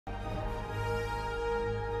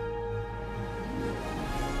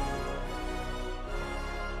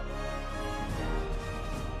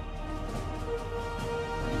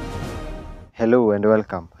Hello and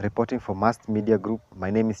welcome. Reporting for Mast Media Group,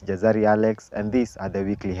 my name is Jazari Alex and these are the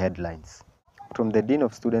weekly headlines. From the Dean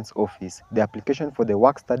of Students Office, the application for the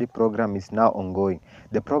work-study program is now ongoing.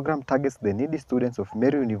 The program targets the needy students of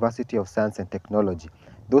Meru University of Science and Technology.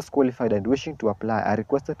 Those qualified and wishing to apply are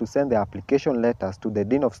requested to send their application letters to the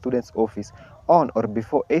Dean of Students Office on or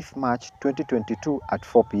before 8th March 2022 at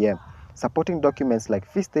 4 p.m. Supporting documents like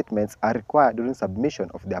fee statements are required during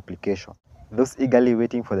submission of the application. Those eagerly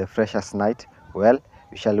waiting for the freshers' night, well,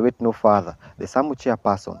 we shall wait no further. The SAMU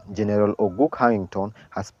chairperson, General Oguk Harrington,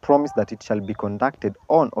 has promised that it shall be conducted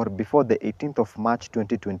on or before the 18th of March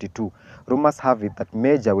 2022. Rumors have it that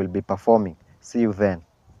Major will be performing. See you then.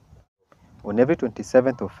 On every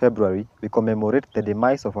 27th of February, we commemorate the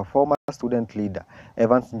demise of a former student leader,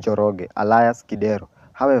 Evans Njoroge, alias Kidero.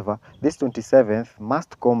 However, this 27th,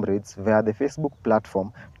 Mast comrades via the Facebook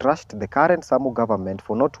platform trashed the current SAMU government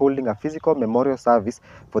for not holding a physical memorial service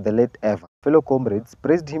for the late Evans. Fellow comrades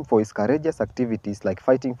praised him for his courageous activities like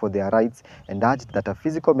fighting for their rights and urged that a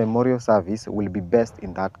physical memorial service will be best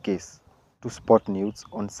in that case. To Sport News,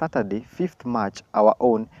 on Saturday, 5th March, our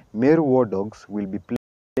own Meru War Dogs will be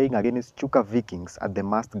playing against Chuka Vikings at the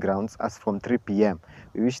Mast grounds as from 3 p.m.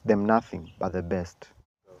 We wish them nothing but the best.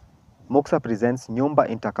 Moxa presents Nyumba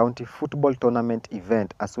Intercounty Football Tournament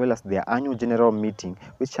event as well as their annual general meeting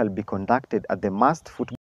which shall be conducted at the Mast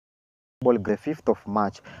Football the 5th of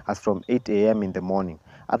March as from 8 a.m. in the morning.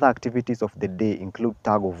 Other activities of the day include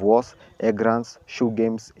tug of wars, egg runs, shoe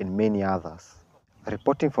games and many others.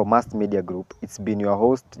 Reporting for Mast Media Group, it's been your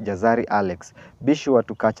host Jazari Alex. Be sure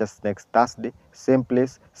to catch us next Thursday, same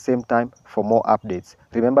place, same time for more updates.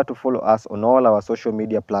 Remember to follow us on all our social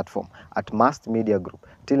media platforms at Mast Media Group.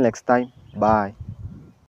 Till next time, bye.